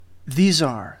These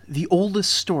are the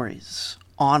oldest stories,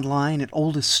 online at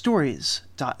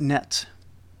oldeststories.net.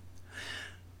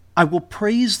 I will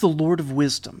praise the Lord of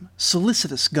wisdom,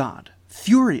 solicitous God,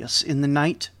 furious in the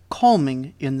night,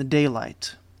 calming in the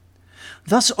daylight.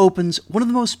 Thus opens one of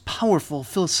the most powerful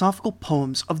philosophical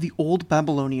poems of the Old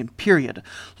Babylonian period,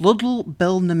 Ludlul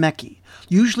Bel Nemeki,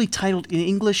 usually titled in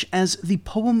English as the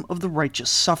Poem of the Righteous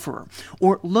Sufferer,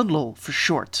 or Ludlul for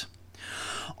short.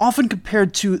 Often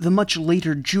compared to the much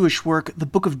later Jewish work, the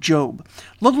Book of Job,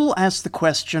 Ludlul asks the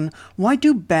question, why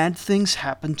do bad things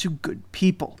happen to good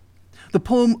people? The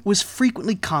poem was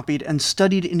frequently copied and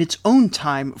studied in its own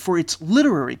time for its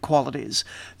literary qualities,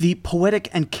 the poetic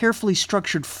and carefully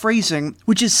structured phrasing,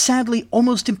 which is sadly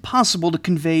almost impossible to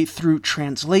convey through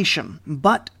translation.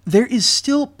 But there is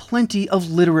still plenty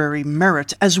of literary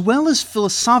merit, as well as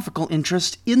philosophical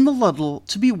interest in the Ludlul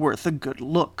to be worth a good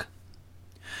look.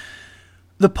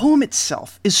 The poem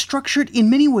itself is structured in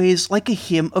many ways like a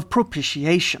hymn of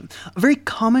propitiation, a very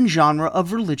common genre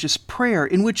of religious prayer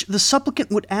in which the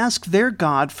supplicant would ask their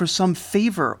God for some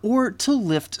favor or to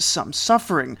lift some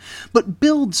suffering, but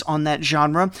builds on that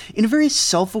genre in a very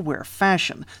self-aware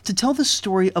fashion to tell the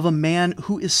story of a man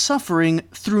who is suffering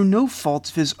through no fault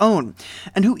of his own,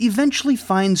 and who eventually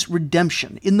finds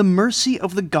redemption in the mercy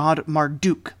of the god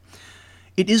Marduk.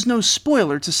 It is no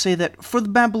spoiler to say that for the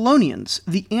Babylonians,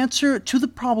 the answer to the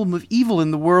problem of evil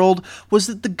in the world was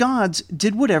that the gods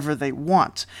did whatever they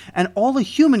want, and all a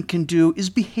human can do is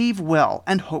behave well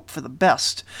and hope for the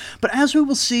best. But as we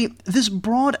will see, this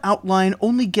broad outline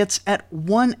only gets at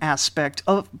one aspect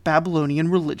of Babylonian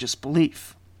religious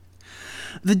belief.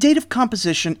 The date of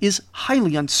composition is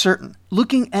highly uncertain.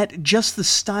 Looking at just the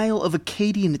style of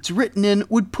Akkadian it's written in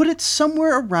would put it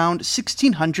somewhere around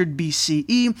 1600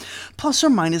 BCE, plus or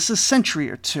minus a century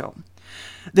or two.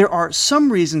 There are some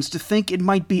reasons to think it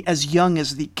might be as young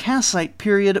as the Kassite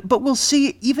period, but we'll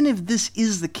see, even if this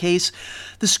is the case,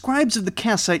 the scribes of the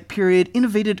Kassite period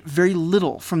innovated very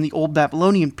little from the Old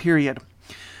Babylonian period.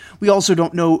 We also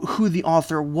don't know who the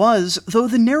author was, though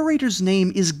the narrator's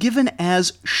name is given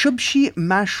as Shubshi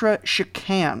Mashra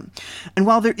Shakan. And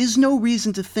while there is no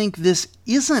reason to think this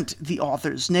isn't the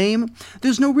author's name,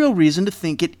 there's no real reason to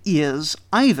think it is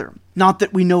either. Not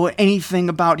that we know anything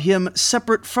about him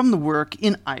separate from the work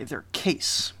in either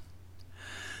case.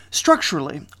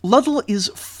 Structurally, Ludlul is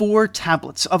 4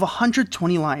 tablets of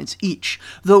 120 lines each,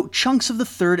 though chunks of the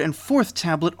 3rd and 4th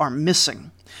tablet are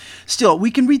missing. Still,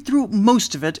 we can read through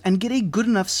most of it and get a good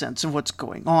enough sense of what's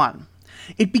going on.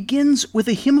 It begins with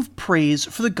a hymn of praise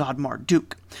for the god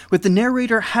Marduk, with the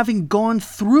narrator having gone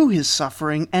through his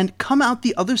suffering and come out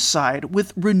the other side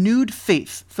with renewed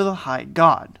faith for the high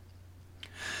god.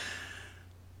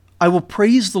 I will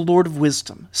praise the Lord of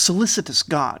wisdom, solicitous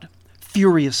God,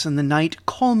 furious in the night,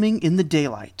 calming in the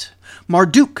daylight.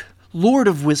 Marduk, Lord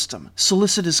of wisdom,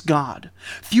 solicitous God,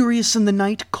 furious in the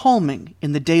night, calming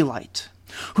in the daylight,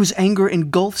 whose anger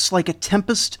engulfs like a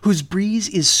tempest, whose breeze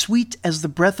is sweet as the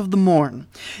breath of the morn,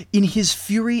 in his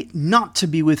fury not to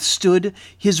be withstood,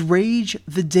 his rage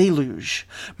the deluge,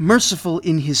 merciful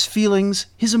in his feelings,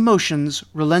 his emotions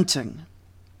relenting.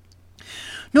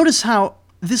 Notice how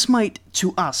this might,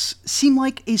 to us, seem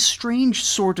like a strange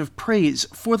sort of praise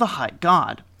for the high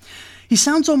god. He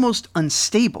sounds almost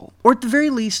unstable, or at the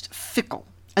very least fickle,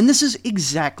 and this is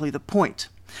exactly the point.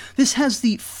 This has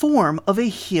the form of a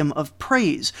hymn of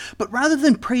praise, but rather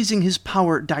than praising his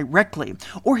power directly,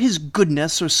 or his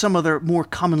goodness or some other more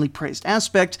commonly praised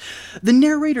aspect, the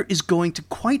narrator is going to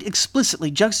quite explicitly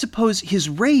juxtapose his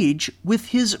rage with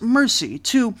his mercy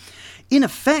to, in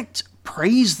effect,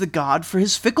 praise the god for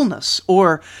his fickleness,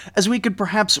 or, as we could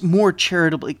perhaps more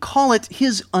charitably call it,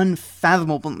 his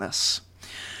unfathomableness.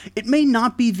 It may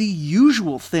not be the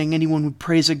usual thing anyone would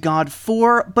praise a god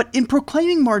for, but in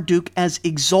proclaiming Marduk as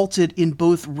exalted in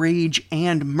both rage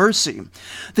and mercy,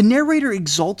 the narrator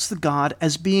exalts the god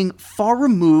as being far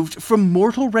removed from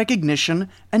mortal recognition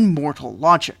and mortal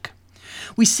logic.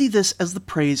 We see this as the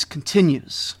praise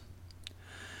continues.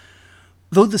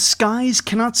 Though the skies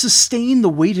cannot sustain the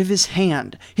weight of his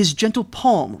hand, his gentle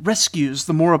palm rescues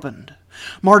the moribund.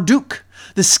 Marduk,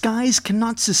 the skies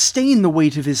cannot sustain the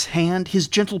weight of his hand, his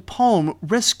gentle palm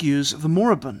rescues the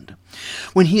moribund.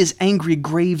 When he is angry,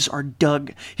 graves are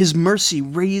dug, his mercy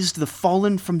raised the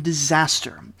fallen from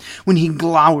disaster. When he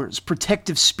glowers,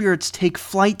 protective spirits take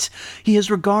flight, he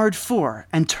has regard for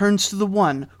and turns to the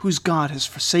one whose God has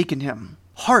forsaken him.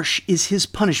 Harsh is his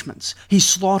punishments. He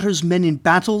slaughters men in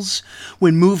battles.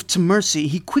 When moved to mercy,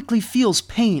 he quickly feels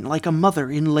pain like a mother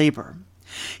in labor.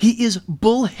 He is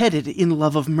bull-headed in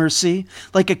love of mercy.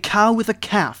 Like a cow with a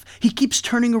calf, he keeps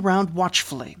turning around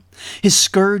watchfully. His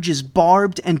scourge is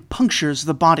barbed and punctures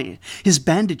the body. His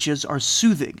bandages are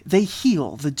soothing, they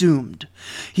heal the doomed.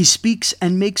 He speaks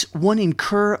and makes one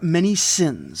incur many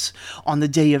sins. On the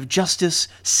day of justice,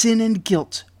 sin and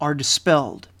guilt are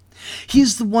dispelled. He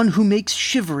is the one who makes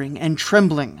shivering and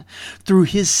trembling. Through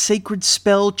his sacred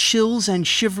spell, chills and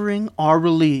shivering are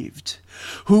relieved.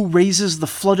 Who raises the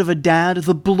flood of Adad,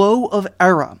 the blow of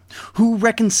Ara, who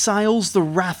reconciles the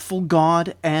wrathful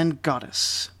god and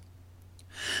goddess.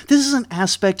 This is an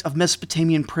aspect of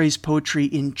Mesopotamian praise poetry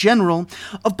in general,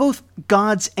 of both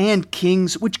gods and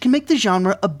kings, which can make the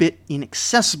genre a bit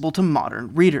inaccessible to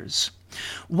modern readers.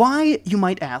 Why, you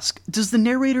might ask, does the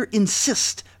narrator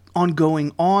insist on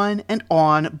going on and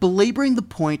on, belaboring the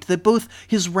point that both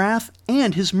his wrath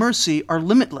and his mercy are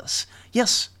limitless?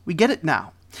 Yes, we get it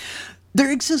now. There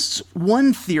exists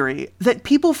one theory that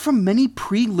people from many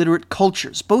pre-literate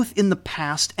cultures, both in the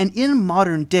past and in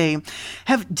modern day,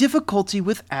 have difficulty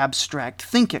with abstract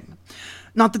thinking.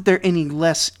 Not that they're any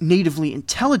less natively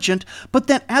intelligent, but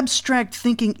that abstract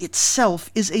thinking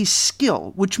itself is a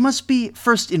skill which must be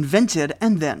first invented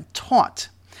and then taught.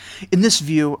 In this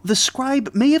view, the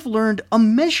scribe may have learned a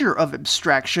measure of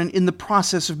abstraction in the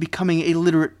process of becoming a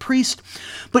literate priest,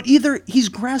 but either he's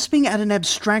grasping at an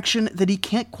abstraction that he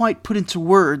can't quite put into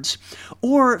words,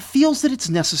 or feels that it's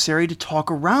necessary to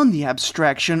talk around the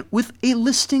abstraction with a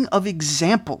listing of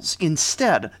examples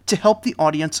instead to help the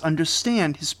audience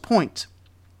understand his point.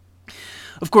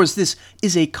 Of course, this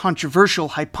is a controversial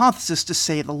hypothesis, to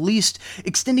say the least,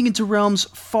 extending into realms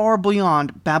far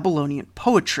beyond Babylonian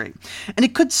poetry, and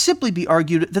it could simply be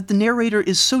argued that the narrator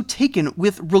is so taken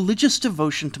with religious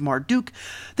devotion to Marduk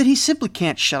that he simply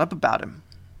can't shut up about him.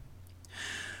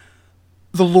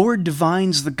 The Lord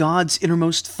divines the god's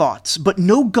innermost thoughts, but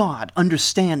no god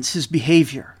understands his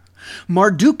behavior.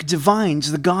 Marduk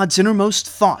divines the god's innermost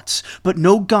thoughts, but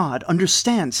no god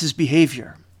understands his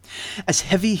behavior. As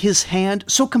heavy his hand,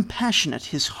 so compassionate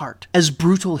his heart. As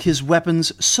brutal his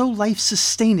weapons, so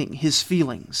life-sustaining his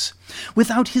feelings.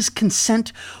 Without his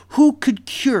consent, who could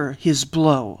cure his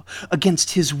blow?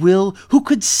 Against his will, who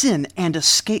could sin and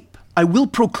escape? I will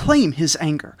proclaim his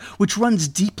anger, which runs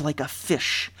deep like a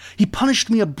fish. He punished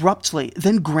me abruptly,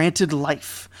 then granted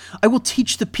life. I will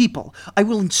teach the people, I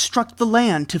will instruct the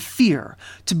land to fear.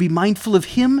 To be mindful of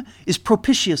him is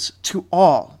propitious to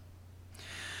all.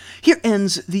 Here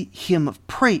ends the hymn of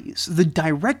praise, the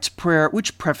direct prayer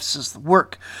which prefaces the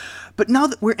work. But now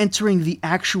that we're entering the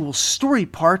actual story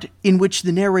part, in which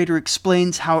the narrator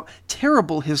explains how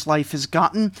terrible his life has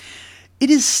gotten, it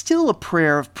is still a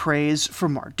prayer of praise for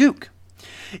Marduk.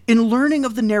 In learning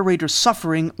of the narrator's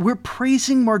suffering, we're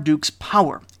praising Marduk's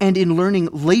power, and in learning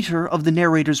later of the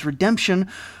narrator's redemption,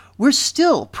 we're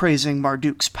still praising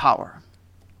Marduk's power.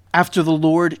 After the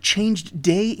Lord changed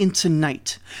day into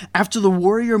night, after the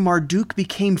warrior Marduk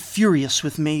became furious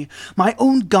with me, my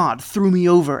own god threw me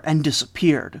over and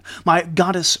disappeared. My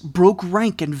goddess broke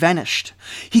rank and vanished.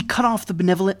 He cut off the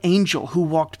benevolent angel who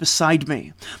walked beside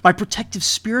me. My protective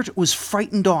spirit was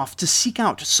frightened off to seek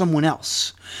out someone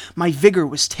else. My vigor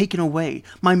was taken away.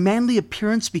 My manly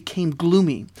appearance became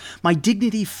gloomy. My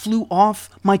dignity flew off.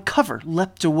 My cover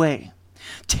leapt away.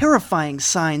 Terrifying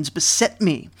signs beset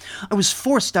me. I was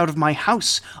forced out of my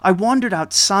house. I wandered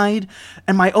outside,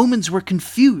 and my omens were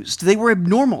confused. They were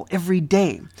abnormal every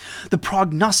day. The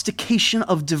prognostication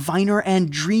of diviner and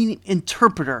dream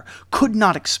interpreter could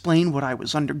not explain what I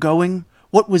was undergoing.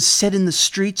 What was said in the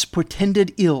streets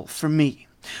portended ill for me.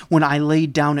 When I lay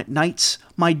down at nights,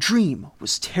 my dream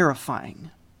was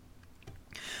terrifying.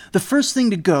 The first thing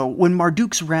to go when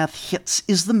Marduk's wrath hits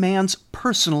is the man's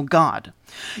personal god.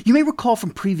 You may recall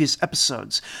from previous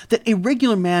episodes that a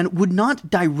regular man would not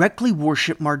directly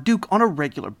worship Marduk on a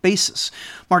regular basis.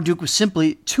 Marduk was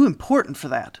simply too important for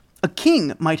that. A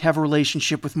king might have a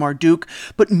relationship with Marduk,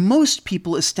 but most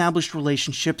people established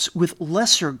relationships with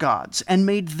lesser gods and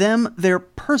made them their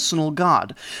personal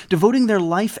god, devoting their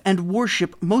life and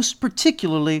worship most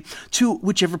particularly to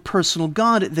whichever personal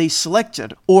god they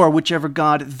selected, or whichever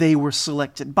god they were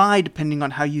selected by, depending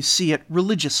on how you see it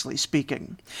religiously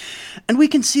speaking. And we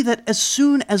can see that as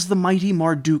soon as the mighty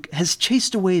Marduk has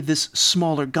chased away this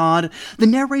smaller god, the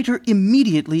narrator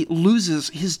immediately loses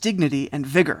his dignity and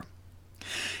vigor.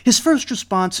 His first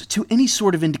response to any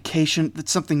sort of indication that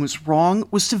something was wrong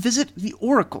was to visit the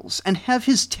oracles and have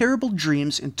his terrible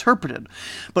dreams interpreted.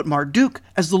 But Marduk,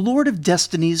 as the Lord of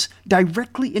Destinies,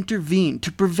 directly intervened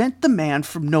to prevent the man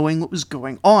from knowing what was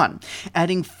going on,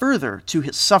 adding further to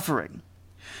his suffering.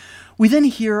 We then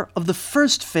hear of the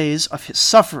first phase of his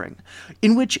suffering,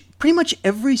 in which pretty much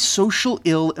every social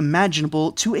ill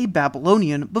imaginable to a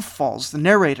Babylonian befalls the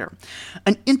narrator.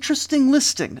 An interesting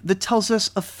listing that tells us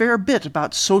a fair bit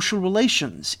about social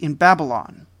relations in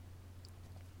Babylon.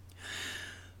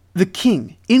 The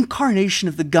king, incarnation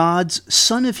of the gods,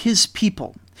 son of his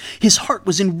people. His heart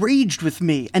was enraged with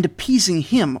me, and appeasing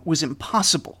him was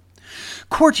impossible.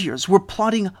 Courtiers were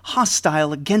plotting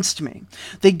hostile against me.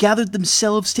 They gathered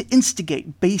themselves to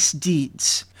instigate base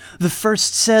deeds. The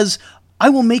first says, "I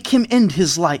will make him end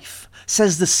his life."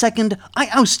 Says the second, "I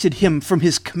ousted him from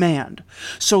his command."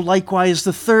 So likewise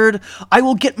the third, "I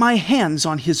will get my hands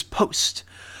on his post."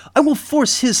 "I will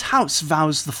force his house,"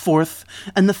 vows the fourth,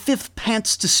 and the fifth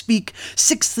pants to speak,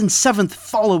 sixth and seventh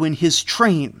follow in his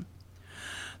train.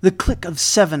 The clique of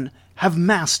seven have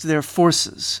massed their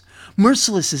forces.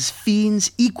 Merciless as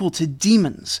fiends, equal to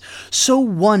demons, so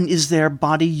one is their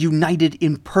body, united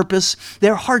in purpose.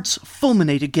 Their hearts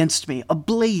fulminate against me,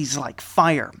 ablaze like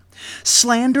fire.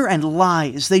 Slander and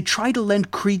lies, they try to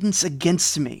lend credence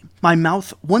against me. My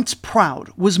mouth, once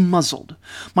proud, was muzzled.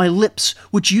 My lips,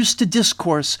 which used to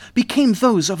discourse, became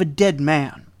those of a dead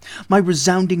man. My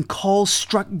resounding call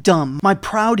struck dumb, my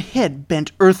proud head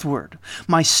bent earthward.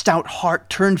 My stout heart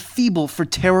turned feeble for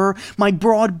terror, my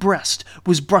broad breast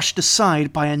was brushed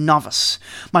aside by a novice.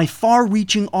 My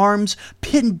far-reaching arms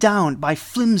pinned down by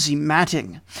flimsy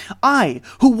matting. I,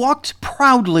 who walked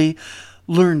proudly,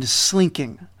 learned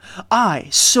slinking. I,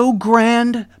 so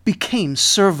grand, became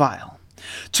servile.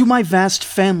 To my vast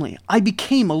family, I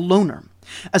became a loner.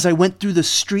 As I went through the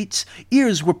streets,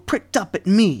 ears were pricked up at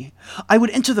me. I would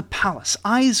enter the palace,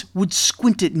 eyes would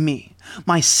squint at me.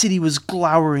 My city was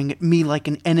glowering at me like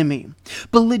an enemy.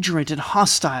 Belligerent and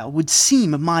hostile would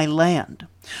seem my land.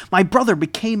 My brother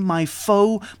became my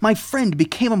foe, my friend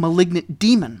became a malignant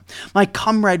demon. My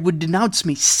comrade would denounce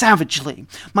me savagely.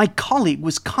 My colleague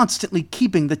was constantly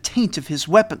keeping the taint of his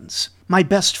weapons. My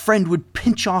best friend would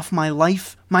pinch off my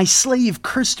life. My slave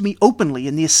cursed me openly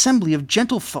in the assembly of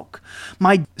gentlefolk.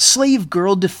 My slave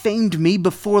girl defamed me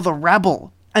before the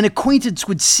rabble. An acquaintance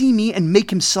would see me and make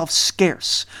himself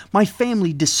scarce. My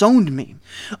family disowned me.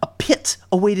 A pit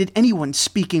awaited anyone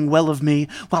speaking well of me,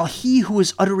 while he who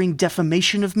was uttering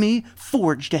defamation of me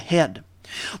forged ahead.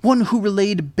 One who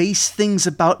relayed base things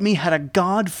about me had a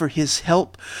god for his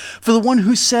help. For the one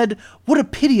who said, "What a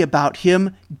pity about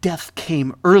him," death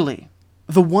came early.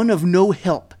 The one of no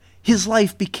help, his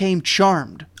life became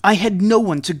charmed. I had no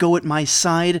one to go at my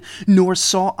side, nor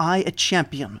saw I a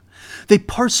champion. They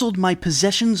parceled my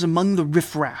possessions among the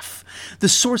riffraff. The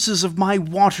sources of my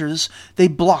waters they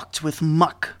blocked with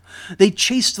muck. They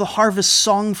chased the harvest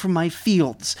song from my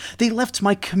fields. They left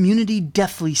my community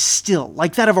deathly still,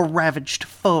 like that of a ravaged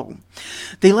foe.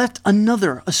 They let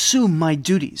another assume my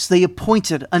duties. They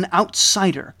appointed an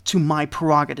outsider to my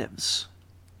prerogatives.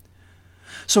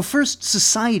 So first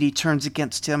society turns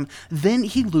against him, then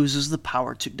he loses the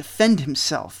power to defend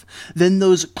himself. Then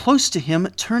those close to him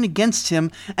turn against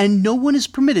him, and no one is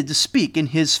permitted to speak in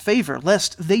his favor,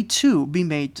 lest they too be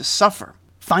made to suffer.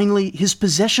 Finally, his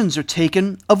possessions are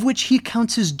taken, of which he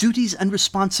counts his duties and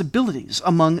responsibilities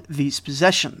among these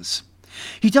possessions.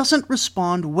 He doesn't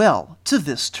respond well to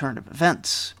this turn of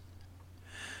events.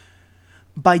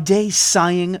 By day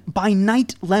sighing, by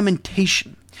night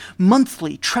lamentation,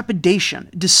 monthly trepidation,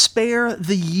 despair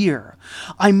the year.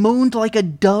 I moaned like a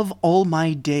dove all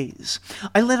my days.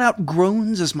 I let out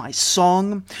groans as my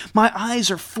song. My eyes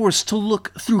are forced to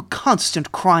look through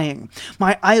constant crying.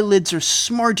 My eyelids are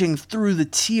smarting through the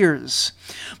tears.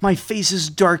 My face is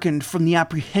darkened from the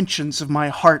apprehensions of my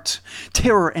heart.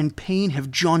 Terror and pain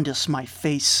have jaundiced my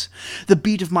face. The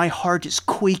beat of my heart is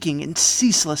quaking in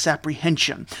ceaseless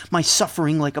apprehension, my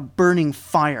suffering like a burning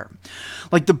fire.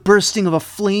 Like the bursting of a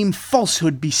flame,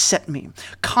 falsehood beset me.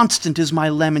 Constant is my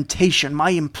lamentation,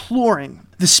 my imploring.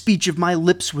 The speech of my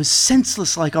lips was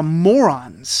senseless like a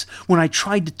moron's. When I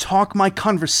tried to talk, my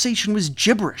conversation was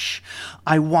gibberish.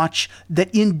 I watch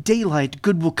that in daylight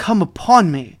good will come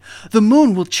upon me. The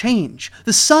moon will change,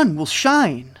 the sun will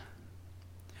shine.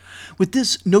 With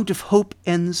this note of hope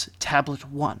ends Tablet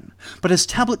 1. But as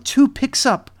Tablet 2 picks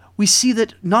up, we see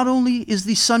that not only is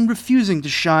the sun refusing to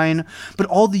shine, but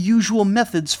all the usual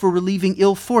methods for relieving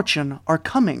ill fortune are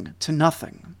coming to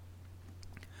nothing.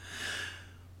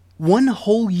 One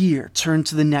whole year turned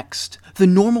to the next. The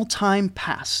normal time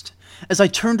passed. As I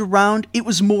turned around, it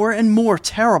was more and more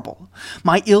terrible.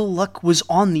 My ill luck was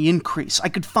on the increase. I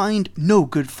could find no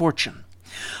good fortune.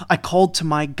 I called to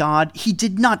my God, he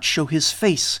did not show his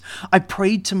face. I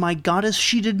prayed to my goddess,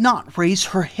 she did not raise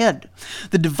her head.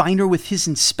 The diviner with his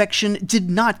inspection did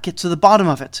not get to the bottom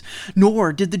of it,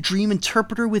 nor did the dream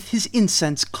interpreter with his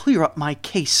incense clear up my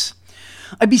case.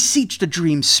 I beseeched a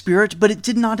dream spirit, but it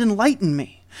did not enlighten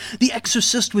me. The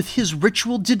exorcist with his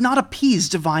ritual did not appease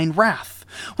divine wrath.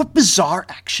 What bizarre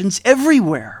actions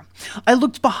everywhere! I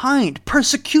looked behind,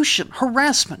 persecution,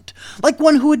 harassment, like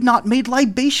one who had not made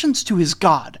libations to his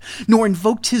god, nor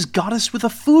invoked his goddess with a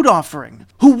food offering,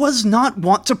 who was not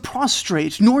wont to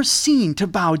prostrate, nor seen to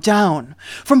bow down,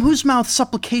 from whose mouth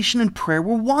supplication and prayer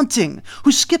were wanting,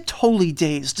 who skipped holy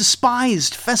days,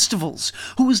 despised festivals,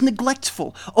 who was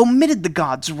neglectful, omitted the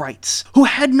god's rites, who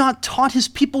had not taught his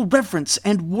people reverence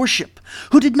and worship,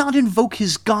 who did not invoke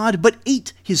his god, but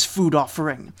ate his food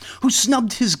offering, who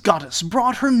snubbed his goddess,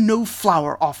 brought her no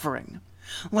flower offering.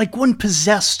 Like one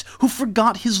possessed, who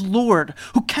forgot his Lord,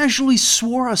 who casually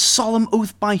swore a solemn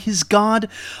oath by his God,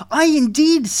 I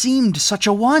indeed seemed such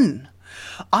a one.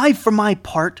 I, for my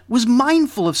part, was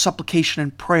mindful of supplication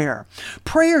and prayer.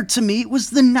 Prayer to me was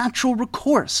the natural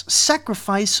recourse,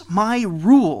 sacrifice my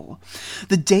rule.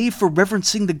 The day for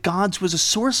reverencing the gods was a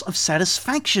source of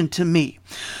satisfaction to me.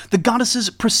 The goddess's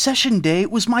procession day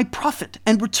was my profit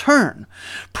and return.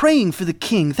 Praying for the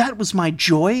king, that was my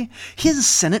joy. His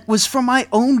senate was for my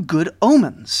own good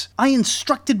omens. I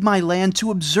instructed my land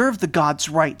to observe the gods'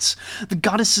 rites. The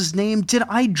goddess's name did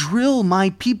I drill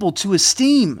my people to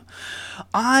esteem.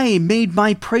 I made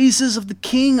my praises of the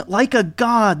king like a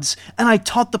god's, and I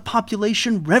taught the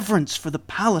population reverence for the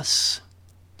palace.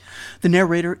 The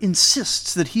narrator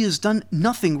insists that he has done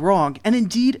nothing wrong, and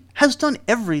indeed has done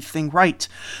everything right,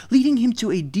 leading him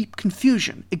to a deep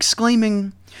confusion,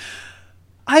 exclaiming,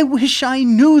 I wish I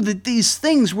knew that these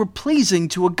things were pleasing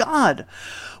to a god.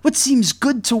 What seems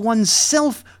good to one's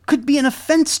self could be an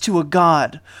offense to a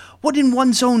god. What in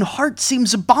one's own heart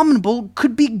seems abominable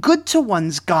could be good to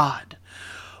one's god.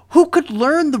 Who could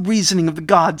learn the reasoning of the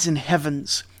gods in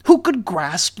heavens? Who could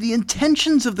grasp the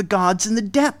intentions of the gods in the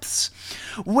depths?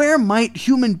 Where might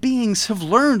human beings have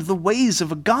learned the ways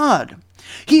of a god?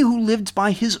 He who lived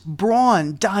by his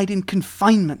brawn died in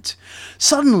confinement.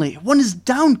 Suddenly, one is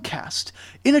downcast,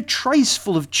 in a trice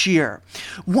full of cheer.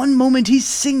 One moment he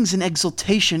sings in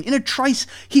exultation, in a trice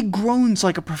he groans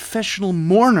like a professional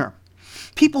mourner.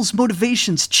 People's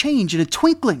motivations change in a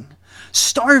twinkling.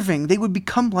 Starving, they would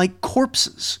become like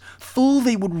corpses. Full,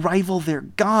 they would rival their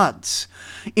gods.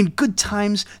 In good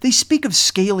times, they speak of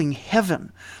scaling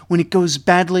heaven. When it goes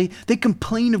badly, they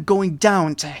complain of going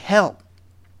down to hell.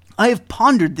 I have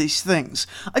pondered these things.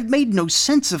 I've made no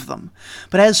sense of them.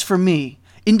 But as for me,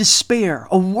 in despair,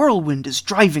 a whirlwind is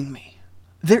driving me.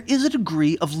 There is a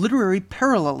degree of literary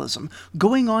parallelism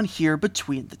going on here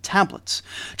between the tablets.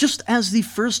 Just as the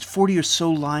first 40 or so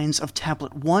lines of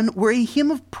Tablet 1 were a hymn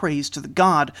of praise to the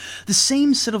god, the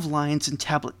same set of lines in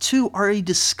Tablet 2 are a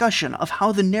discussion of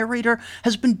how the narrator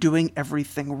has been doing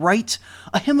everything right,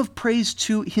 a hymn of praise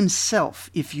to himself,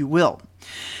 if you will.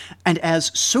 And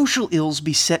as social ills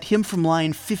beset him from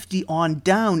line 50 on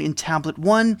down in Tablet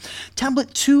 1,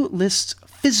 Tablet 2 lists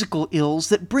physical ills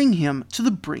that bring him to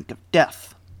the brink of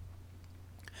death.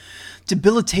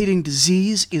 Debilitating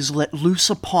disease is let loose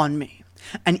upon me.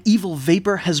 An evil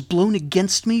vapor has blown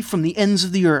against me from the ends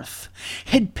of the earth.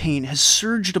 Head pain has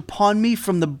surged upon me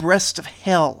from the breast of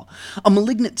hell. A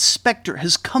malignant spectre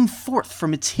has come forth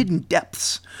from its hidden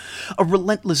depths. A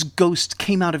relentless ghost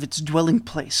came out of its dwelling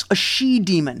place. A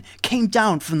she-demon came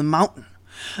down from the mountain.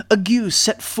 Ague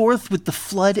set forth with the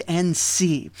flood and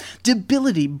sea.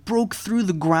 Debility broke through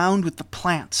the ground with the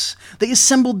plants. They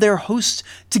assembled their hosts.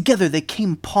 Together they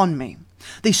came upon me.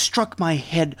 They struck my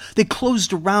head. They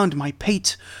closed around my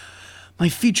pate. My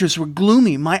features were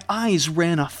gloomy, my eyes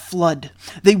ran a flood.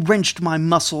 They wrenched my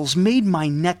muscles, made my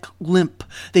neck limp.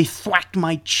 They thwacked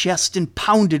my chest and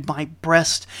pounded my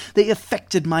breast. They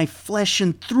affected my flesh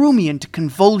and threw me into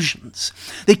convulsions.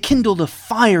 They kindled a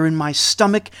fire in my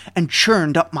stomach and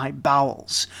churned up my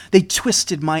bowels. They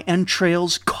twisted my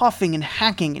entrails, coughing and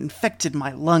hacking infected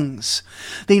my lungs.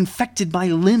 They infected my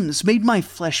limbs, made my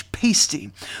flesh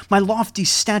pasty. My lofty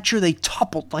stature they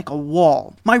toppled like a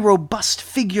wall. My robust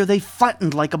figure they flattened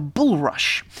like a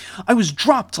bulrush. I was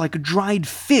dropped like a dried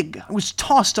fig. I was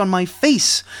tossed on my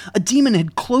face. A demon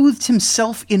had clothed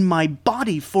himself in my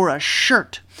body for a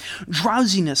shirt.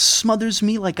 Drowsiness smothers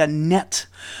me like a net.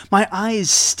 My eyes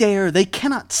stare, they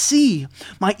cannot see.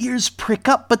 My ears prick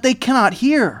up, but they cannot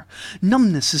hear.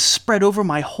 Numbness is spread over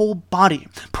my whole body.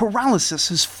 Paralysis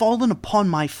has fallen upon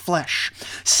my flesh.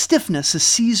 Stiffness has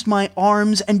seized my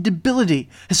arms, and debility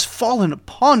has fallen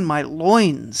upon my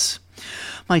loins.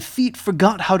 My feet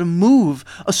forgot how to move.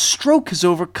 A stroke has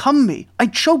overcome me. I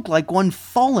choke like one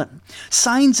fallen.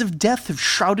 Signs of death have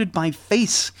shrouded my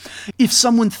face. If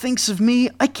someone thinks of me,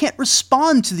 I can't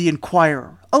respond to the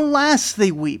inquirer. Alas,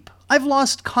 they weep. I've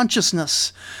lost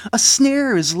consciousness. A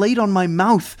snare is laid on my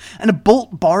mouth, and a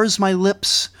bolt bars my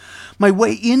lips. My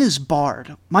way in is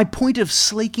barred, my point of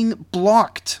slaking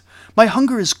blocked. My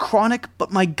hunger is chronic,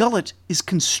 but my gullet is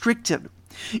constricted.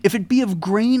 If it be of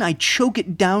grain, I choke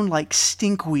it down like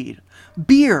stinkweed.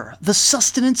 Beer, the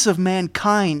sustenance of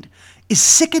mankind, is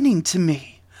sickening to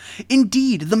me.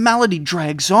 Indeed, the malady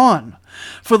drags on.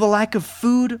 For the lack of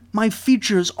food, my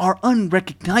features are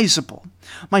unrecognizable.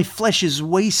 My flesh is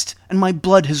waste, and my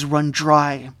blood has run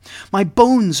dry. My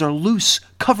bones are loose,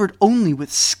 covered only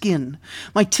with skin.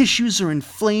 My tissues are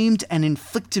inflamed and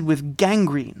inflicted with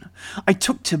gangrene. I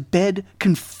took to bed,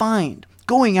 confined.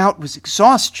 Going out was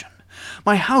exhaustion.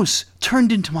 My house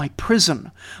turned into my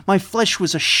prison. My flesh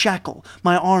was a shackle,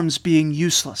 my arms being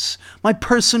useless. My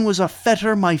person was a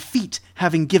fetter, my feet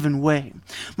having given way.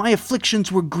 My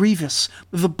afflictions were grievous,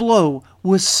 the blow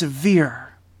was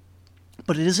severe.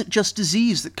 But it isn't just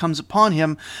disease that comes upon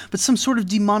him, but some sort of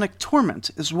demonic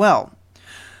torment as well.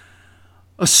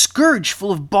 A scourge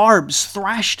full of barbs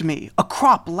thrashed me, a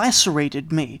crop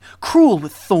lacerated me, cruel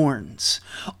with thorns.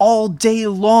 All day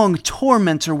long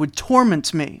tormentor would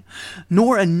torment me,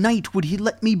 nor a night would he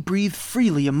let me breathe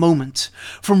freely a moment.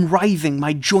 From writhing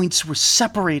my joints were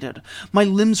separated, my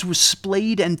limbs were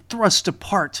splayed and thrust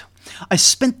apart. I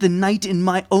spent the night in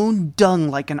my own dung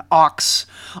like an ox.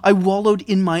 I wallowed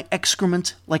in my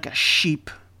excrement like a sheep.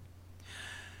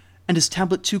 And as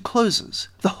Tablet 2 closes,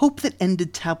 the hope that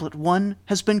ended Tablet 1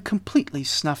 has been completely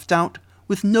snuffed out,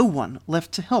 with no one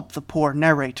left to help the poor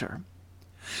narrator.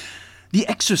 The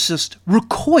exorcist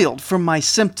recoiled from my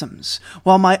symptoms,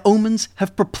 while my omens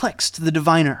have perplexed the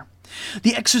diviner.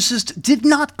 The exorcist did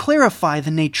not clarify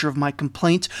the nature of my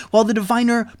complaint, while the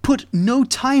diviner put no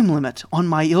time limit on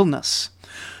my illness.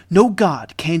 No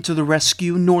god came to the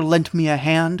rescue, nor lent me a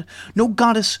hand. No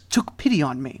goddess took pity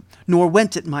on me, nor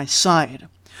went at my side.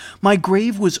 My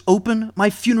grave was open, my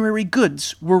funerary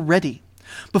goods were ready.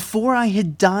 Before I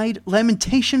had died,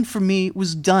 lamentation for me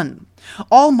was done.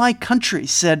 All my country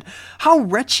said, "How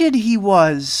wretched he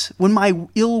was!" When my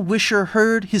ill-wisher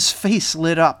heard, his face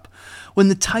lit up. When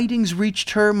the tidings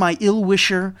reached her, my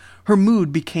ill-wisher, her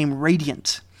mood became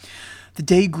radiant. The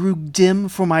day grew dim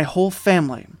for my whole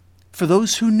family. For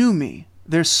those who knew me,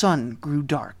 their sun grew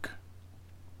dark.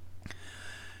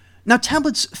 Now,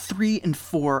 tablets 3 and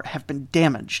 4 have been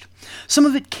damaged. Some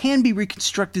of it can be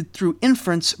reconstructed through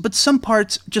inference, but some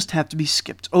parts just have to be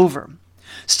skipped over.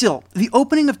 Still, the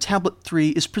opening of tablet 3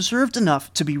 is preserved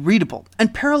enough to be readable,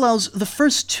 and parallels the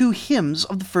first two hymns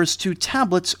of the first two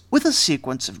tablets with a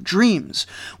sequence of dreams,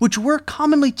 which were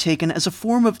commonly taken as a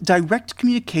form of direct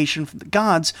communication from the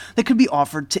gods that could be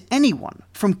offered to anyone,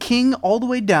 from king all the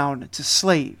way down to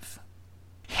slave.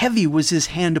 Heavy was his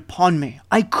hand upon me.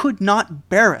 I could not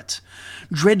bear it.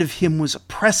 Dread of him was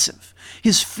oppressive.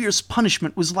 His fierce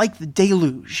punishment was like the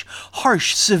deluge.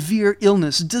 Harsh, severe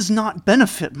illness does not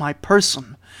benefit my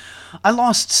person. I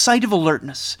lost sight of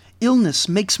alertness. Illness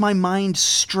makes my mind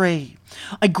stray.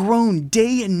 I groan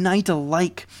day and night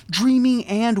alike. Dreaming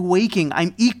and waking,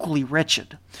 I'm equally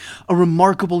wretched. A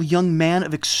remarkable young man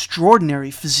of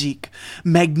extraordinary physique,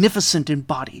 magnificent in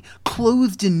body,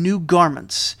 clothed in new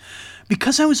garments.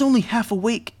 Because I was only half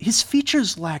awake, his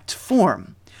features lacked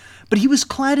form, but he was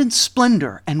clad in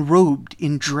splendor and robed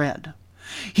in dread.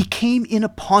 He came in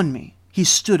upon me, he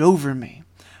stood over me.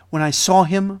 When I saw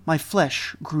him, my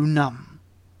flesh grew numb.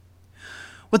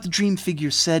 What the dream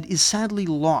figure said is sadly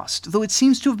lost, though it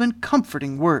seems to have been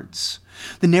comforting words.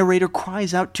 The narrator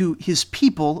cries out to his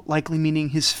people, likely meaning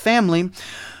his family,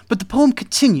 but the poem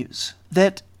continues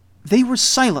that they were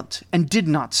silent and did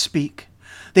not speak.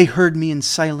 They heard me in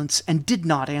silence and did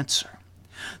not answer.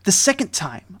 The second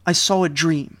time I saw a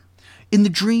dream. In the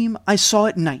dream I saw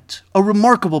at night a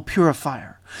remarkable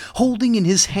purifier, holding in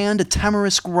his hand a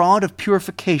tamarisk rod of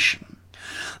purification.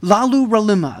 Lalu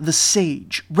Ralima, the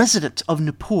sage, resident of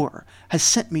Nippur, has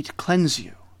sent me to cleanse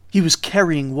you. He was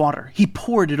carrying water. He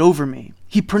poured it over me.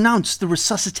 He pronounced the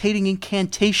resuscitating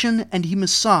incantation, and he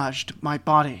massaged my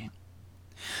body.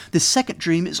 This second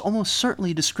dream is almost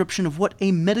certainly a description of what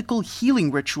a medical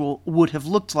healing ritual would have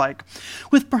looked like,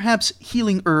 with perhaps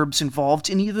healing herbs involved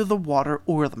in either the water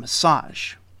or the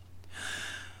massage.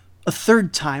 A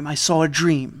third time I saw a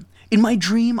dream. In my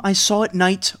dream I saw at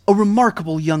night a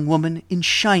remarkable young woman in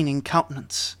shining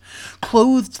countenance,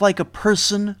 clothed like a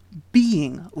person,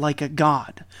 being like a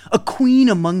god, a queen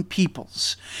among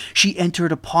peoples. She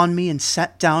entered upon me and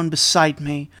sat down beside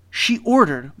me. she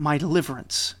ordered my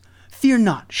deliverance. Fear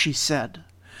not, she said.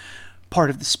 Part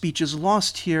of the speech is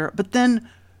lost here, but then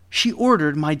she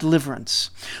ordered my deliverance.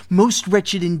 Most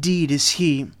wretched indeed is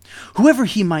he, whoever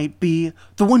he might be,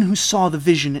 the one who saw the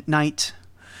vision at night.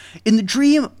 In the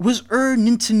dream was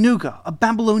Nintenuga, a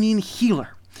Babylonian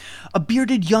healer, a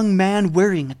bearded young man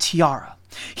wearing a tiara.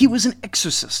 He was an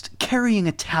exorcist, carrying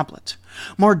a tablet.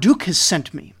 Marduk has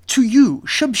sent me. To you,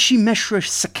 Shub-Shi-Meshra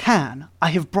Sakan,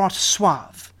 I have brought a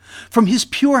suave. From his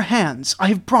pure hands I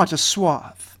have brought a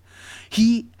suave.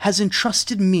 He has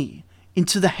entrusted me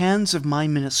into the hands of my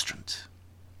ministrant.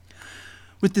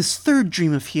 With this third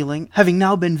dream of healing, having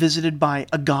now been visited by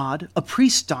a god, a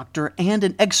priest-doctor, and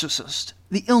an exorcist,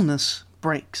 the illness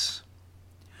breaks.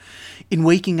 In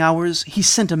waking hours, he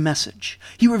sent a message.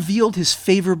 He revealed his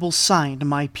favorable sign to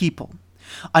my people.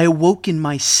 I awoke in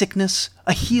my sickness,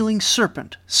 a healing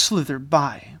serpent slithered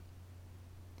by.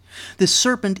 This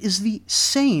serpent is the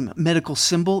same medical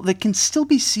symbol that can still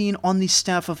be seen on the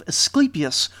staff of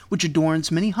Asclepius, which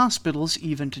adorns many hospitals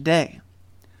even today.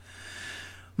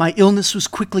 My illness was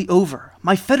quickly over.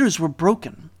 My fetters were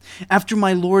broken. After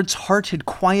my lord's heart had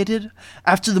quieted,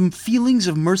 after the feelings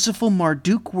of merciful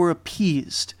Marduk were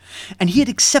appeased, and he had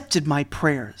accepted my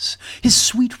prayers, his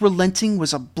sweet relenting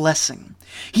was a blessing.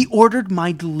 He ordered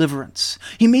my deliverance.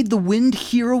 He made the wind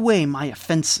hear away my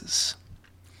offenses.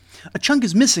 A chunk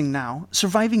is missing now.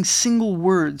 Surviving single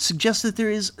words suggest that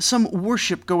there is some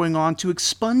worship going on to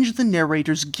expunge the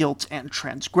narrator's guilt and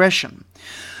transgression.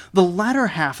 The latter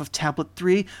half of Tablet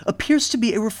 3 appears to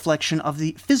be a reflection of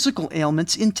the physical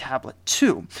ailments in Tablet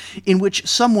 2, in which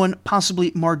someone,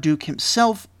 possibly Marduk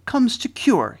himself, comes to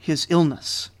cure his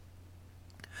illness.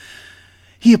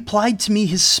 He applied to me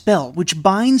his spell, which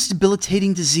binds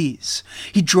debilitating disease.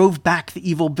 He drove back the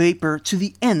evil vapor to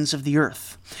the ends of the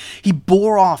earth. He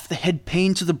bore off the head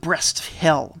pain to the breast of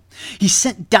hell. He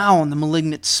sent down the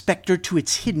malignant spectre to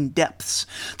its hidden depths.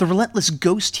 The relentless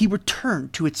ghost he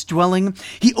returned to its dwelling.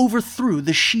 He overthrew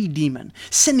the she-demon,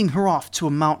 sending her off to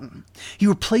a mountain. He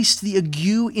replaced the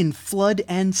ague in flood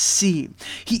and sea.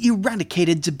 He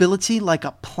eradicated debility like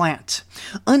a plant.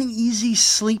 Uneasy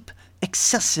sleep,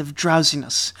 excessive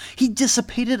drowsiness, he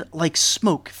dissipated like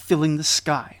smoke filling the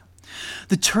sky.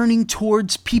 The turning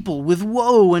towards people with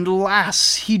woe and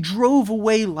lass he drove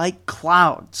away like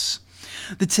clouds.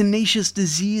 The tenacious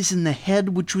disease in the head,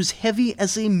 which was heavy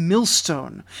as a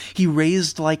millstone, he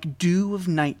raised like dew of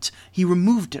night. He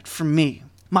removed it from me.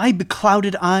 My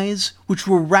beclouded eyes, which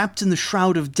were wrapped in the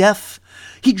shroud of death,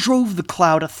 he drove the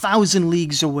cloud 1,000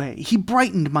 leagues away. He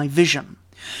brightened my vision.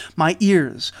 My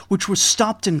ears, which were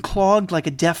stopped and clogged like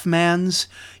a deaf man's,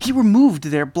 he removed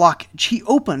their blockage. He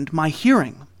opened my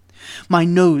hearing. My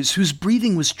nose, whose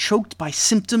breathing was choked by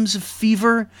symptoms of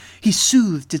fever, he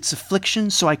soothed its affliction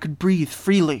so I could breathe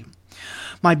freely.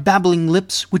 My babbling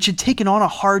lips, which had taken on a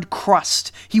hard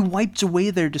crust, he wiped away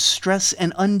their distress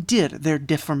and undid their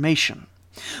deformation.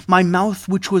 My mouth,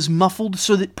 which was muffled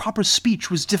so that proper speech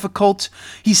was difficult,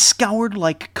 he scoured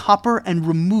like copper and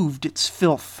removed its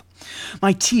filth.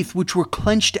 My teeth, which were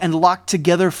clenched and locked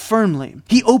together firmly,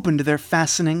 he opened their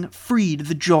fastening, freed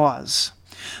the jaws.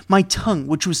 My tongue,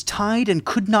 which was tied and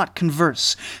could not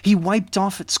converse, he wiped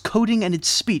off its coating and its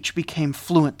speech became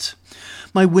fluent.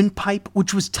 My windpipe,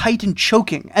 which was tight and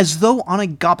choking, as though on a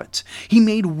gobbet, he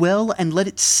made well and let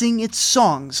it sing its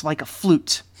songs like a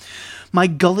flute. My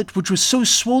gullet, which was so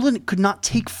swollen it could not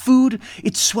take food,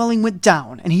 its swelling went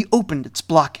down, and he opened its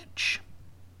blockage.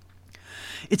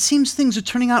 It seems things are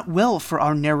turning out well for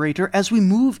our narrator as we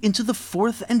move into the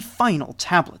fourth and final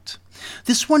tablet.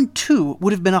 This one, too,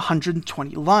 would have been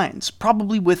 120 lines,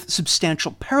 probably with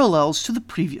substantial parallels to the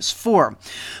previous 4,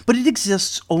 but it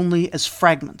exists only as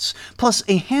fragments, plus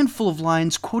a handful of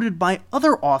lines quoted by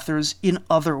other authors in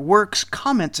other works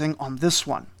commenting on this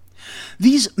one.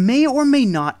 These may or may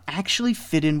not actually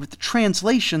fit in with the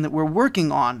translation that we're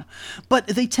working on, but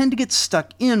they tend to get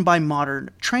stuck in by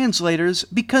modern translators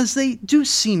because they do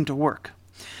seem to work.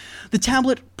 The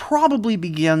tablet probably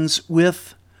begins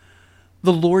with,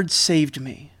 "The Lord saved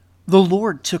me. The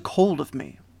Lord took hold of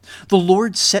me. The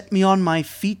Lord set me on my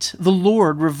feet. The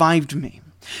Lord revived me.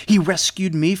 He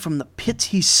rescued me from the pit.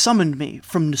 He summoned me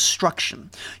from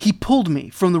destruction. He pulled me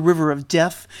from the river of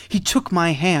death. He took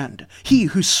my hand. He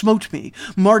who smote me,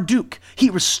 Marduk,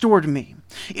 he restored me.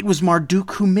 It was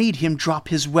Marduk who made him drop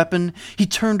his weapon. He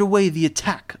turned away the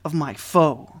attack of my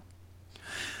foe."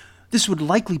 This would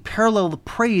likely parallel the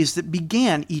praise that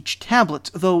began each tablet,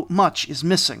 though much is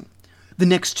missing. The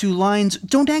next 2 lines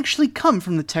don't actually come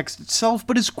from the text itself,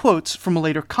 but as quotes from a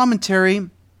later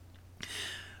commentary.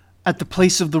 "At the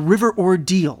place of the river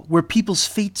ordeal, where people's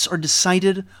fates are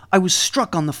decided, I was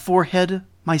struck on the forehead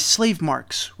my slave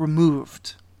marks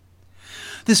removed.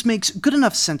 This makes good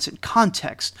enough sense in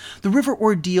context. The river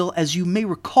ordeal, as you may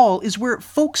recall, is where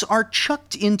folks are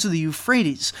chucked into the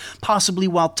Euphrates, possibly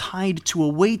while tied to a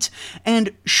weight,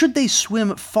 and should they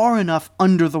swim far enough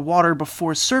under the water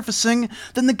before surfacing,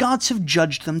 then the gods have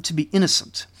judged them to be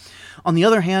innocent. On the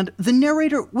other hand, the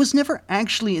narrator was never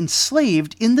actually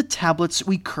enslaved in the tablets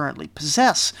we currently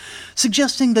possess,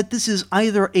 suggesting that this is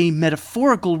either a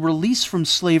metaphorical release from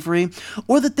slavery,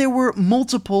 or that there were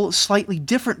multiple, slightly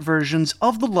different versions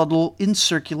of the Luddle in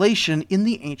circulation in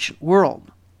the ancient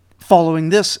world. Following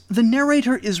this, the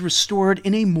narrator is restored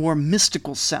in a more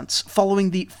mystical sense, following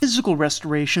the physical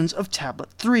restorations of Tablet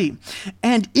 3,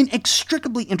 and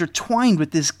inextricably intertwined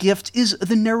with this gift is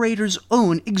the narrator's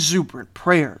own exuberant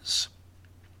prayers.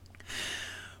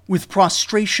 With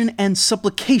prostration and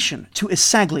supplication to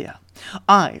Esaglia,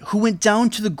 I, who went down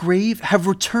to the grave, have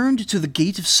returned to the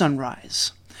gate of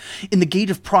sunrise. In the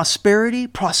gate of prosperity,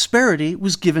 prosperity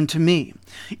was given to me.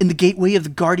 In the gateway of the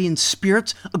guardian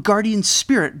spirit, a guardian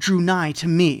spirit drew nigh to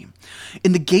me.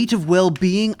 In the gate of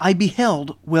well-being, I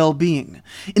beheld well-being.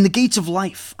 In the gates of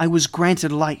life, I was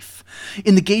granted life.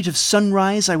 In the gate of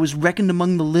sunrise, I was reckoned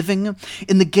among the living.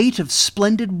 In the gate of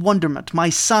splendid wonderment, my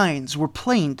signs were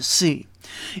plain to see.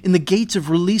 In the gate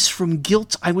of release from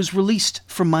guilt, I was released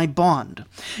from my bond.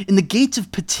 In the gate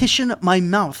of petition, my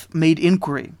mouth made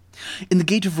inquiry. In the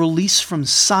gate of release from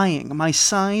sighing, my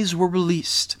sighs were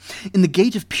released. In the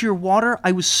gate of pure water,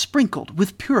 I was sprinkled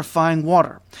with purifying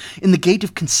water. In the gate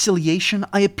of conciliation,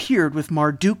 I appeared with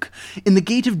Marduk. In the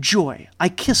gate of joy, I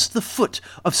kissed the foot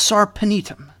of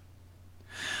Sarpenitum.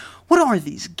 What are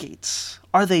these gates?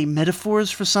 Are they metaphors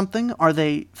for something? Are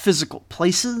they physical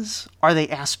places? Are they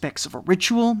aspects of a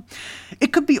ritual?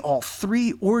 It could be all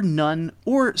three, or none,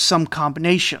 or some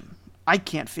combination. I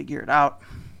can't figure it out.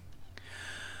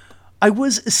 I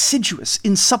was assiduous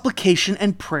in supplication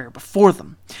and prayer before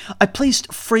them. I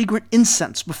placed fragrant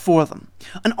incense before them.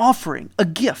 An offering, a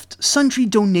gift, sundry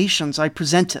donations I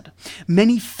presented.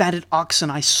 Many fatted oxen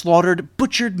I slaughtered,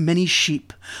 butchered many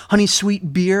sheep.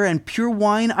 Honey-sweet beer and pure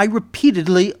wine I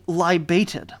repeatedly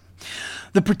libated.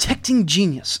 The protecting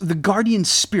genius, the guardian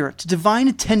spirit, divine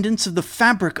attendants of the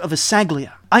fabric of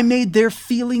Esaglia, I made their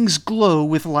feelings glow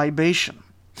with libation.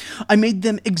 I made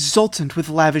them exultant with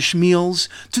lavish meals.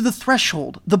 To the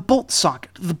threshold, the bolt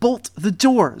socket, the bolt, the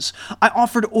doors, I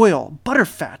offered oil,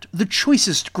 butterfat, the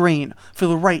choicest grain, for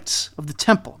the rites of the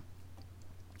temple.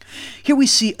 Here we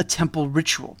see a temple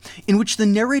ritual, in which the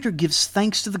narrator gives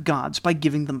thanks to the gods by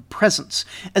giving them presents,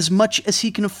 as much as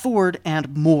he can afford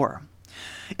and more.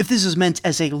 If this is meant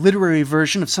as a literary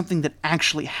version of something that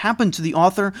actually happened to the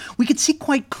author, we could see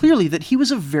quite clearly that he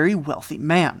was a very wealthy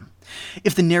man.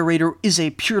 If the narrator is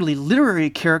a purely literary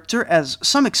character, as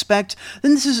some expect,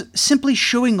 then this is simply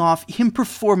showing off him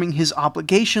performing his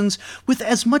obligations with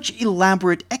as much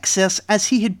elaborate excess as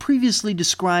he had previously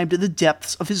described the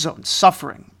depths of his own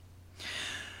suffering.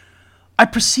 I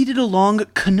proceeded along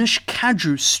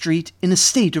Kanush-Kadru Street in a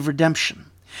state of redemption.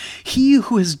 He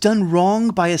who has done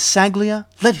wrong by Esaglia,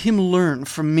 let him learn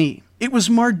from me. It was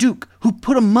Marduk who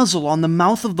put a muzzle on the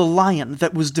mouth of the lion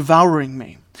that was devouring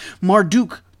me.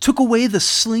 Marduk took away the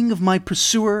sling of my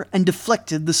pursuer and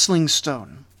deflected the sling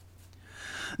stone.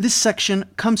 This section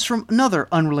comes from another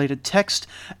unrelated text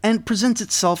and presents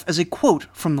itself as a quote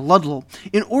from the Luddle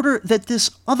in order that this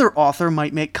other author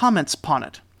might make comments upon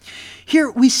it.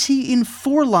 Here we see in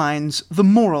 4 lines the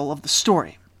moral of the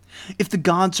story. If the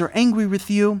gods are angry with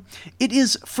you, it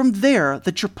is from there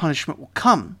that your punishment will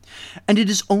come, and it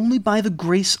is only by the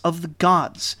grace of the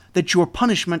gods that your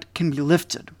punishment can be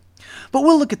lifted. But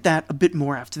we'll look at that a bit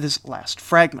more after this last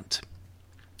fragment.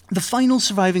 The final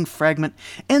surviving fragment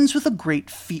ends with a great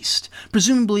feast,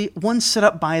 presumably one set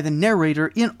up by the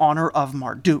narrator in honor of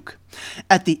Marduk.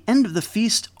 At the end of the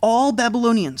feast, all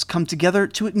Babylonians come together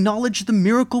to acknowledge the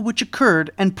miracle which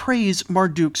occurred and praise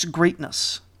Marduk's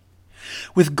greatness.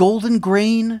 With golden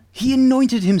grain, he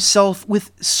anointed himself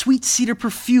with sweet cedar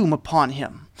perfume upon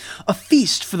him. A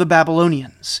feast for the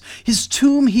Babylonians. His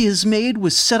tomb he has made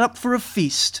was set up for a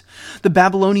feast. The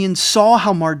Babylonians saw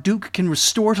how Marduk can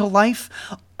restore to life,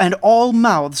 and all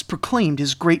mouths proclaimed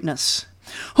his greatness.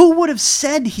 Who would have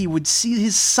said he would see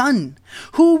his son?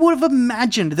 Who would have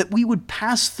imagined that we would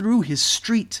pass through his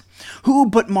street? Who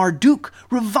but Marduk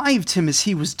revived him as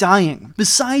he was dying?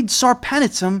 Besides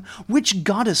Sarpenitum, which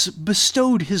goddess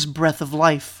bestowed his breath of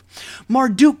life?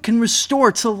 Marduk can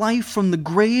restore to life from the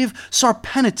grave.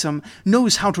 Sarpenitum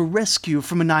knows how to rescue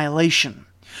from annihilation.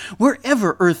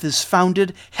 Wherever earth is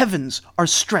founded, heavens are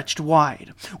stretched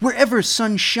wide. Wherever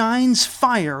sun shines,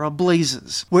 fire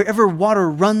ablazes. Wherever water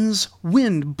runs,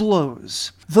 wind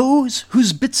blows. Those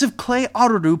whose bits of clay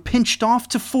Aruru pinched off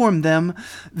to form them,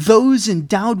 those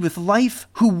endowed with life,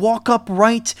 who walk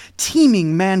upright,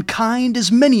 teeming mankind,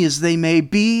 as many as they may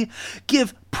be,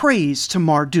 give praise to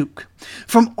Marduk.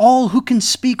 From all who can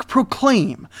speak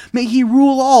proclaim, may he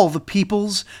rule all the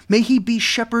peoples, may he be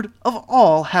shepherd of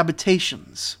all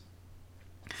habitations.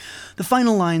 The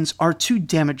final lines are too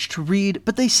damaged to read,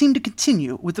 but they seem to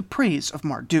continue with the praise of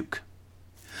Marduk.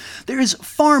 There is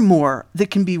far more that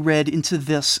can be read into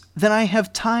this than I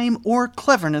have time or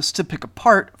cleverness to pick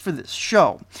apart for this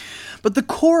show, but the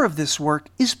core of this work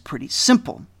is pretty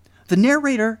simple. The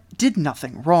narrator did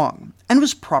nothing wrong, and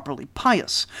was properly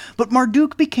pious, but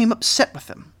Marduk became upset with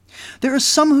him. There are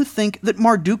some who think that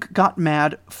Marduk got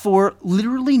mad for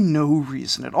literally no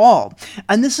reason at all,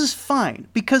 and this is fine,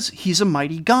 because he's a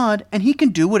mighty god and he can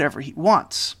do whatever he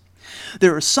wants.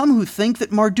 There are some who think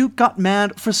that Marduk got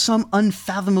mad for some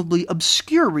unfathomably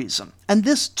obscure reason, and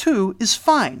this too is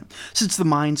fine, since the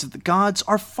minds of the gods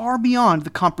are far beyond the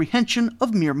comprehension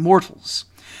of mere mortals.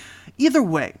 Either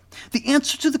way, the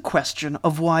answer to the question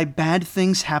of why bad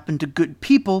things happen to good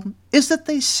people is that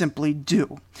they simply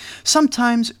do.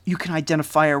 Sometimes you can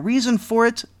identify a reason for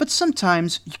it, but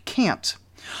sometimes you can't.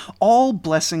 All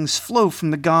blessings flow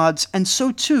from the gods, and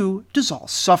so too does all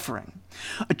suffering.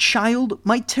 A child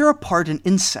might tear apart an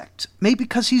insect, maybe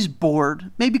because he's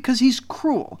bored, maybe because he's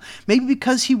cruel, maybe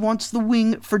because he wants the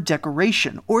wing for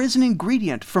decoration or as an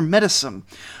ingredient for medicine,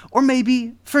 or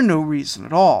maybe for no reason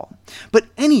at all. But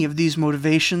any of these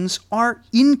motivations are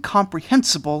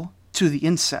incomprehensible to the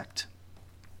insect.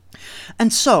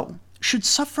 And so, should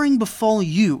suffering befall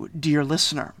you, dear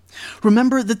listener,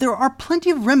 remember that there are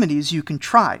plenty of remedies you can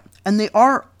try, and they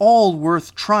are all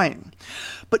worth trying.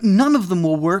 But none of them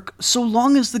will work so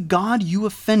long as the god you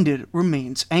offended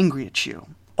remains angry at you.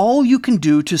 All you can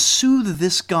do to soothe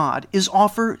this god is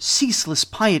offer ceaseless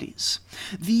pieties.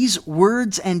 These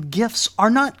words and gifts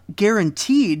are not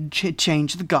guaranteed to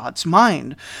change the god's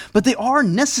mind, but they are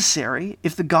necessary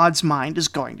if the god's mind is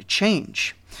going to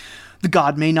change. The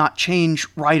god may not change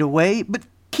right away, but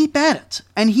keep at it,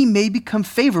 and he may become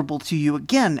favorable to you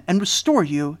again and restore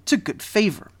you to good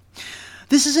favor.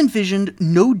 This is envisioned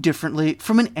no differently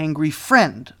from an angry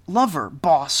friend, lover,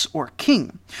 boss, or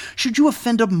king. Should you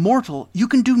offend a mortal, you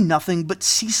can do nothing but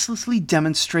ceaselessly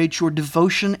demonstrate your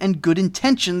devotion and good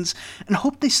intentions and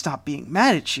hope they stop being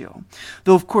mad at you.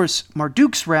 Though, of course,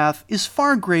 Marduk's wrath is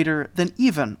far greater than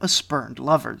even a spurned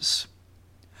lover's.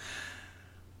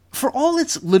 For all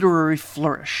its literary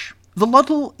flourish, the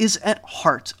Ludl is at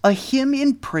heart a hymn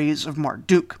in praise of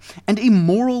Marduk and a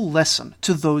moral lesson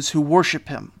to those who worship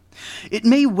him. It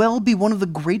may well be one of the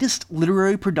greatest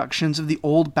literary productions of the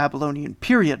Old Babylonian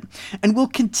period, and will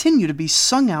continue to be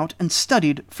sung out and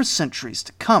studied for centuries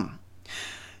to come.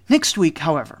 Next week,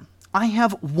 however, I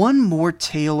have one more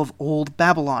tale of Old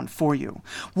Babylon for you,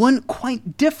 one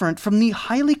quite different from the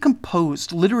highly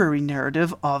composed literary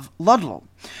narrative of Ludl.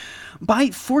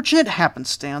 By fortunate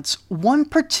happenstance, one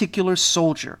particular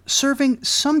soldier, serving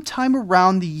sometime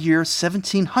around the year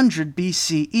 1700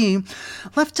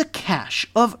 BCE, left a cache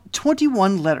of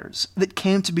 21 letters that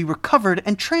came to be recovered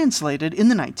and translated in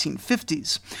the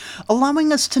 1950s,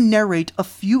 allowing us to narrate a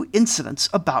few incidents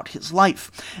about his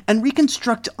life, and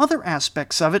reconstruct other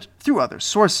aspects of it through other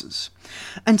sources.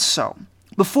 And so,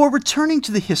 before returning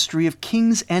to the history of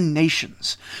kings and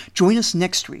nations, join us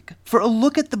next week for a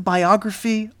look at the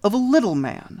biography of a little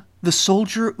man, the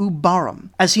soldier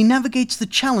Ubarum, as he navigates the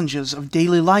challenges of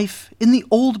daily life in the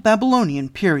Old Babylonian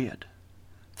period.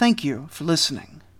 Thank you for listening.